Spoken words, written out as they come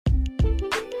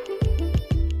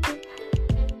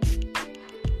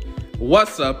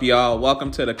What's up, y'all? Welcome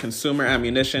to the Consumer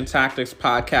Ammunition Tactics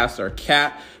Podcast, or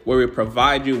CAT, where we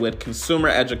provide you with consumer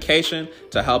education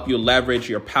to help you leverage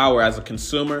your power as a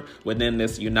consumer within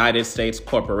this United States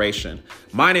corporation.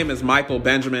 My name is Michael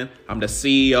Benjamin. I'm the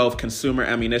CEO of Consumer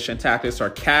Ammunition Tactics,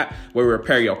 or CAT, where we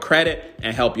repair your credit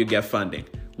and help you get funding.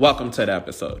 Welcome to the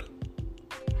episode.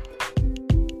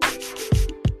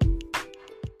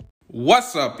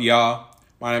 What's up, y'all?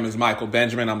 My name is Michael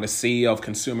Benjamin. I'm the CEO of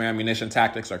Consumer Ammunition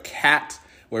Tactics, or CAT,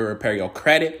 where we repair your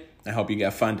credit and help you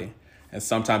get funding. And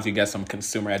sometimes you get some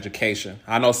consumer education.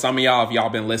 I know some of y'all, if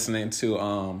y'all been listening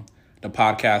to the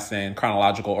podcast in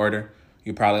chronological order,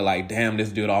 you're probably like, damn, this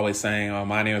dude always saying,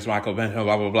 my name is Michael Benjamin,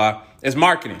 blah, blah, blah. It's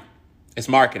marketing. It's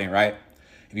marketing, right?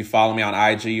 If you follow me on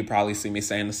IG, you probably see me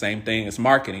saying the same thing. It's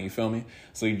marketing, you feel me?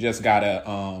 So you just got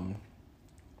to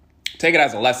take it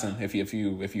as a lesson if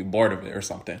you're bored of it or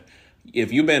something.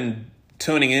 If you've been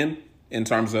tuning in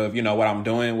terms of, what I'm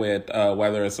doing with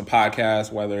whether it's a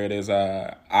podcast, whether it is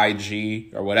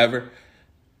IG or whatever,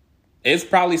 it's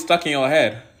probably stuck in your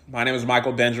head. My name is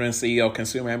Michael Benjamin, CEO of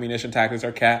Consumer Ammunition Tactics,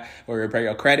 or CAT, where we repair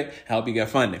your credit, help you get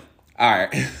funding. All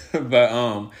right.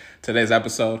 But today's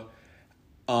episode,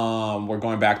 we're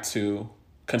going back to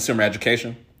consumer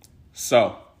education.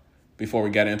 So before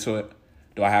we get into it,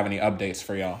 do I have any updates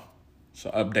for y'all? So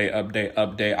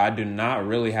update. I do not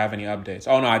really have any updates.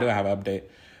 Oh, no, I do have an update.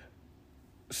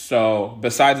 So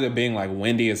besides it being like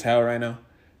windy as hell right now,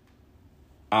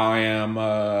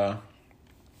 I'm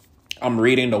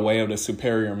reading The Way of the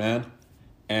Superior Man.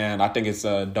 And I think it's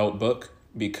a dope book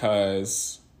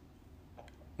because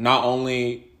not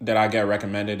only did I get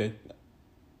recommended it,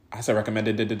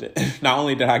 not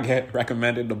only did I get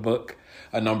recommended the book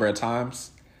a number of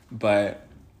times, but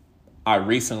I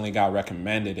recently got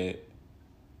recommended it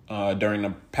during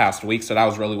the past week. So that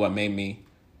was really what made me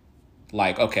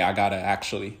like, okay, I got to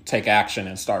actually take action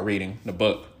and start reading the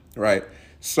book. Right.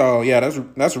 So, yeah,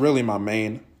 that's really my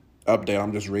main update.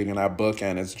 I'm just reading that book,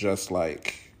 and it's just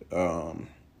like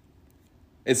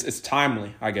it's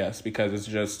timely, I guess, because it's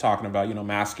just talking about,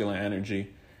 masculine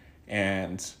energy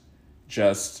and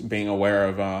just being aware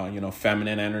of,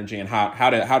 feminine energy and how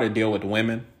to deal with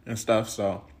women and stuff.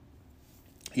 So,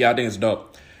 yeah, I think it's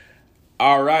dope.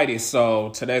 Alrighty, so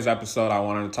today's episode, I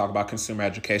wanted to talk about consumer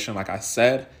education. Like I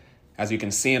said, as you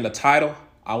can see in the title,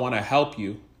 I want to help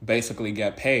you basically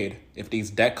get paid if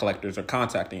these debt collectors are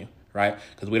contacting you, right?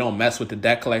 Because we don't mess with the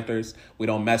debt collectors. We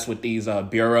don't mess with these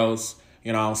bureaus,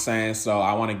 you know what I'm saying? So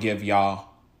I want to give y'all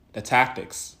the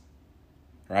tactics,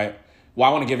 right? Well,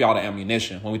 I want to give y'all the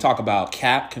ammunition. When we talk about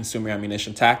CAT, Consumer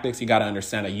Ammunition Tactics, you got to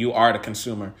understand that you are the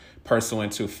consumer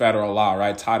pursuant to federal law,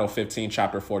 right? Title 15,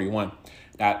 Chapter 41.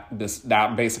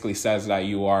 That basically says that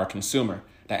you are a consumer.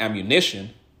 The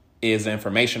ammunition is the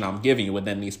information I'm giving you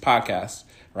within these podcasts,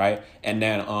 right? And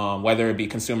then whether it be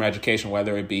consumer education,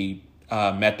 whether it be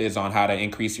methods on how to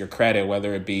increase your credit,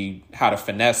 whether it be how to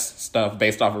finesse stuff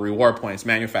based off of reward points,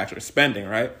 manufacturer spending,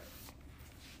 right?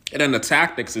 And then the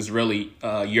tactics is really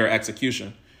your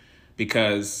execution,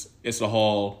 because it's the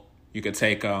whole, you could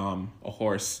take a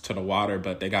horse to the water,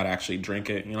 but they got to actually drink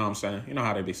it. You know what I'm saying? You know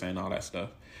how they be saying all that stuff.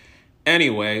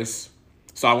 Anyways,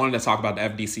 so I wanted to talk about the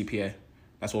FDCPA.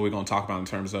 That's what we're going to talk about in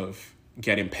terms of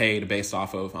getting paid based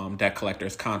off of debt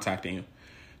collectors contacting you.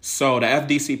 So the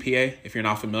FDCPA, if you're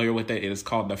not familiar with it, it is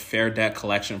called the Fair Debt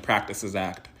Collection Practices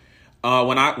Act.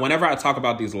 Whenever I talk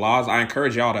about these laws, I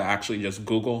encourage y'all to actually just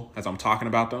Google as I'm talking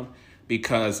about them,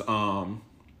 because I'm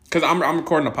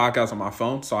recording a podcast on my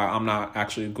phone, so I'm not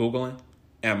actually Googling,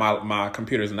 and my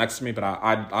computer's next to me, but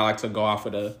I like to go off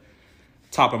of the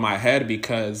top of my head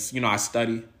because, I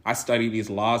study these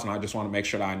laws, and I just want to make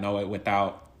sure that I know it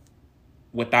without,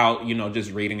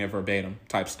 just reading it verbatim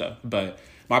type stuff. But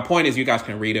my point is, you guys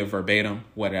can read it verbatim,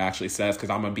 what it actually says, because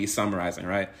I'm going to be summarizing,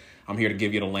 right? I'm here to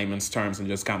give you the layman's terms and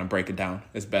just kind of break it down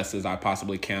as best as I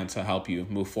possibly can to help you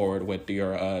move forward with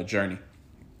your journey.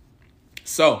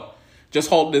 So just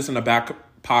hold this in the back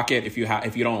pocket if you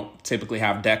don't typically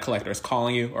have debt collectors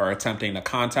calling you or attempting to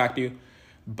contact you.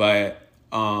 But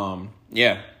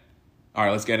yeah. All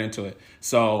right, let's get into it.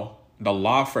 So the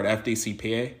law for the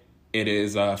FDCPA, it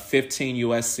is 15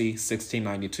 USC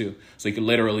 1692. So you can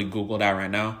literally Google that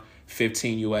right now.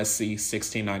 15 USC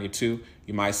 1692.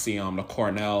 You might see the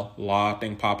Cornell law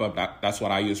thing pop up. That's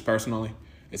what I use personally.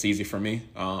 It's easy for me.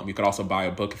 You could also buy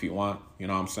a book if you want. You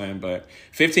know what I'm saying? But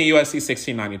 15 USC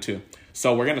 1692.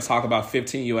 So we're going to talk about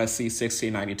 15 USC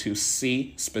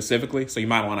 1692C specifically. So you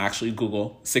might want to actually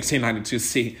Google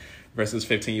 1692C versus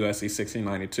 15 USC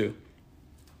 1692.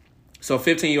 So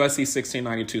 15 USC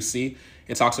 1692C,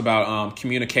 it talks about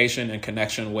communication and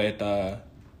connection with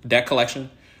debt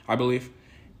collection, I believe.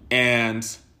 And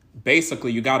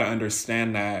basically you got to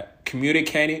understand that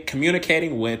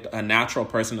communicating with a natural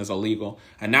person is illegal.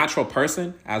 A natural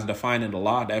person, as defined in the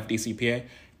law, the FDCPA,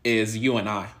 is you and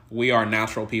I. We are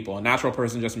natural people. A natural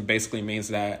person just basically means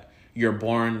that you're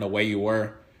born the way you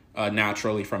were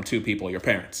naturally from two people, your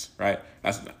parents, right?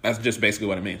 That's just basically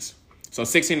what it means. So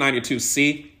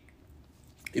 1692C,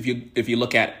 if you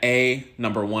look at A,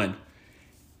 number 1,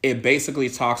 it basically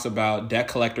talks about debt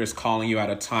collectors calling you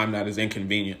at a time that is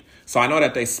inconvenient. So I know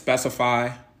that they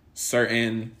specify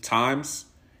certain times,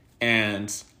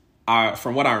 and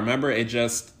from what I remember, I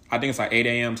think it's like 8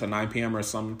 a.m. to 9 p.m. or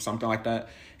something like that.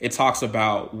 It talks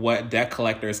about what debt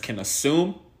collectors can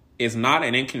assume is not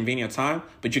an inconvenient time,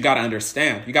 but you got to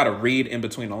understand, you got to read in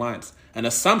between the lines. An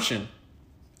assumption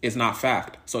is not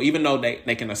fact. So even though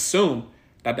they can assume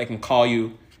that they can call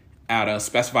you at a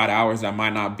specified hours that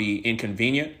might not be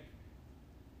inconvenient,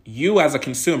 you as a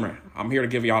consumer, I'm here to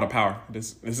give y'all the power.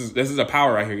 This is a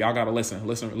power right here. Y'all got to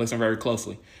listen very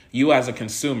closely. You as a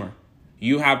consumer,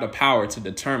 you have the power to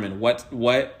determine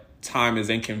what time is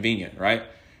inconvenient, right?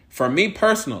 For me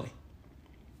personally,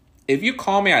 if you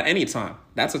call me at any time,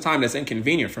 that's a time that's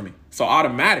inconvenient for me. So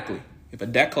automatically, if a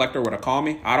debt collector were to call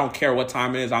me, I don't care what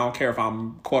time it is. I don't care if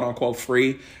I'm quote unquote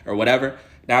free or whatever.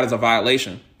 That is a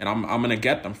violation, and I'm going to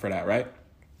get them for that, right?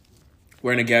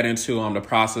 We're going to get into the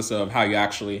process of how you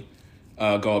actually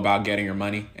go about getting your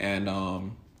money and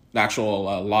the actual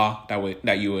law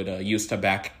that you would use to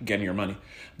back getting your money.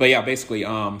 But yeah, basically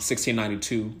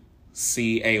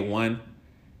 1692CA1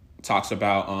 talks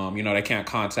about, they can't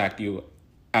contact you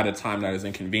at a time that is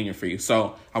inconvenient for you.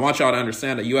 So I want y'all to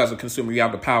understand that you as a consumer, you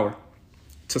have the power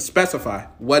to specify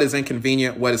what is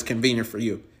inconvenient, what is convenient for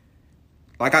you.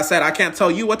 Like I said, I can't tell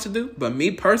you what to do, but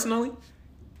me personally,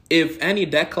 if any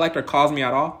debt collector calls me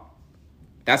at all,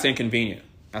 that's inconvenient.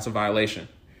 That's a violation.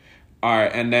 All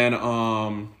right, and then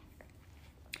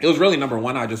it was really number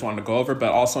 1 I just wanted to go over,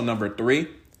 but also number 3,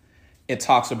 it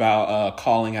talks about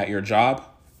calling at your job.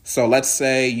 So let's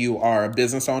say you are a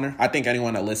business owner. I think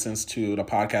anyone that listens to the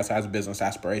podcast has business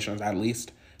aspirations at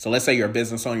least. So let's say you're a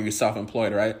business owner, you're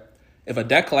self-employed, right? If a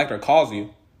debt collector calls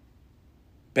you,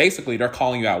 basically they're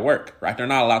calling you at work, right? They're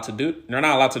not allowed to do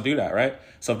that, right?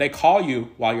 So if they call you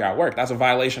while you're at work, that's a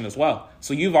violation as well.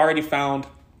 So you've already found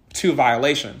 2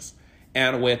 violations.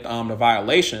 And with the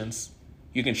violations,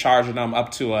 you can charge them up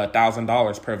to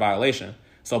 $1,000 per violation.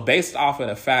 So based off of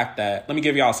the fact that, let me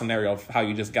give y'all a scenario of how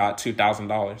you just got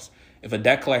 $2,000. If a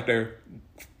debt collector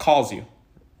calls you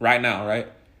right now, right,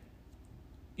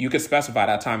 you could specify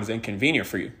that time is inconvenient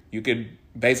for you. You could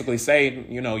basically say,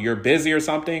 you're busy or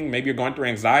something. Maybe you're going through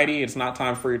anxiety. It's not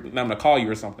time for them to call you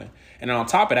or something. And then on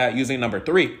top of that, using number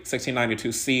 3,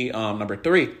 1692C, number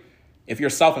 3, if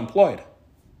you're self-employed,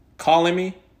 calling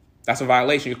me, that's a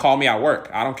violation. You call me at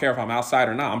work. I don't care if I'm outside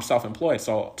or not. I'm self-employed.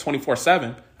 So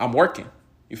 24/7, I'm working.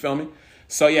 You feel me?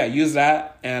 So yeah, use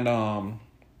that and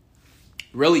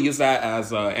really use that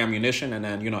as ammunition, and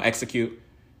then, execute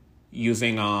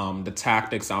using the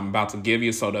tactics I'm about to give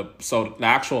you. So the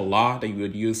actual law that you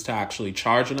would use to actually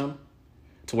charge them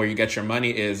to where you get your money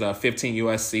is 15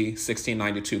 USC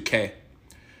 1692K.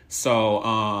 So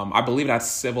I believe that's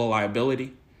civil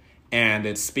liability, and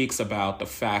it speaks about the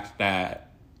fact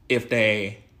that if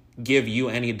they give you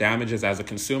any damages as a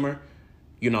consumer,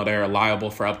 they're liable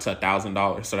for up to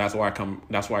 $1,000. So that's why I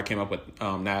came up with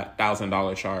that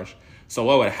 $1,000 charge. So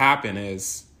what would happen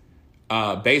is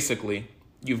basically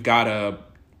you've got to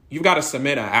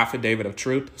submit an affidavit of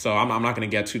truth. So I'm not going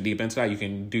to get too deep into that. You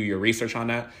can do your research on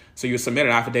that. So you submit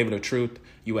an affidavit of truth.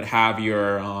 You would have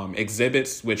your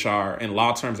exhibits, which are, in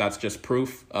law terms, that's just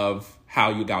proof of how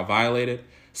you got violated.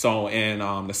 So in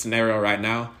the scenario right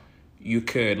now, you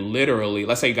could literally,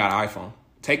 let's say you got an iPhone,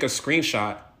 take a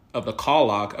screenshot of the call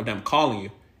log of them calling you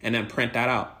and then print that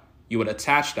out. You would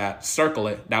attach that, circle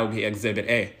it. That would be exhibit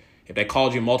A. If they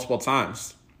called you multiple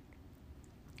times,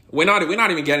 we're not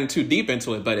even getting too deep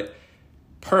into it, but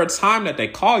per time that they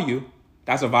call you,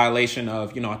 that's a violation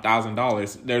of,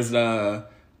 $1,000. There's I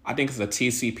think it's a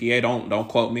TCPA. Don't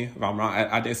quote me if I'm wrong.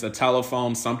 I think it's a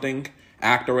telephone something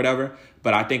act or whatever,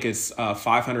 but I think it's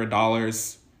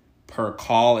 $500 per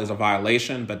call is a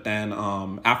violation. But then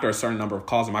after a certain number of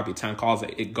calls, it might be 10 calls,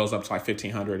 it goes up to like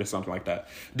 1,500 or something like that.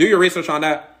 Do your research on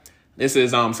that. This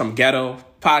is some ghetto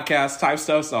podcast type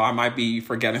stuff, so I might be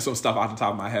forgetting some stuff off the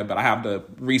top of my head, but I have the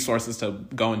resources to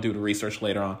go and do the research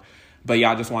later on. But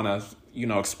yeah, I just want to,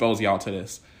 expose y'all to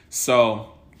this.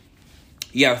 So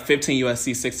yeah, 15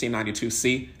 USC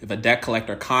 1692C, if a debt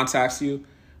collector contacts you,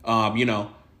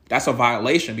 That's a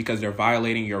violation because they're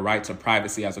violating your right to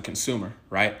privacy as a consumer,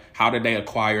 right? How did they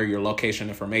acquire your location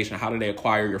information? How did they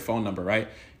acquire your phone number, right?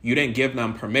 You didn't give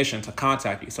them permission to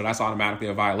contact you. So that's automatically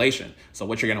a violation. So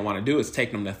what you're going to want to do is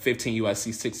take them to 15 USC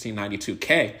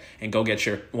 1692K and go get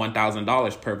your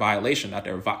 $1,000 per violation that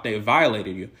they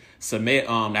violated you. Submit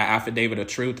that affidavit of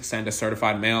truth, send a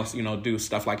certified mail, do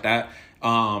stuff like that.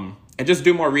 And just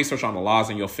do more research on the laws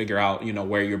and you'll figure out,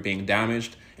 where you're being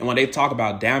damaged. And when they talk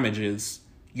about damages,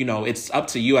 it's up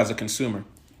to you as a consumer.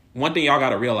 One thing y'all got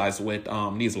to realize with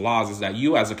these laws is that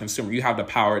you as a consumer, you have the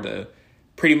power to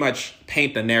pretty much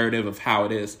paint the narrative of how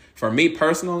it is. For me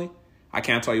personally, I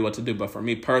can't tell you what to do, but for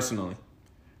me personally,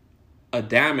 a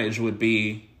damage would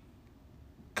be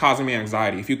causing me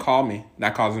anxiety. If you call me,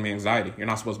 that causes me anxiety. You're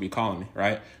not supposed to be calling me,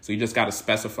 right? So you just got to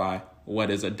specify what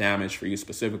is a damage for you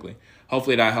specifically.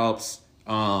 Hopefully that helps.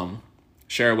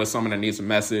 Share it with someone that needs a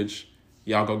message.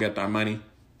 Y'all go get that money.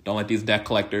 Don't let these debt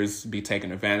collectors be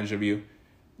taking advantage of you.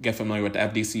 Get familiar with the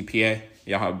FDCPA.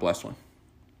 Y'all have a blessed one.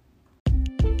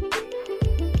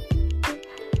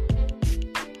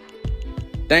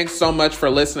 Thanks so much for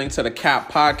listening to the CAP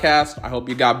podcast. I hope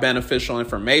you got beneficial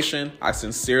information. I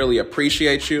sincerely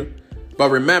appreciate you. But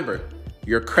remember,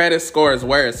 your credit score is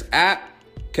where it's at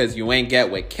because you ain't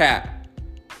get with CAP.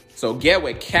 So get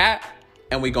with CAP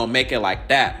and we gonna make it like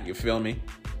that. You feel me?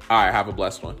 All right, have a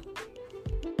blessed one.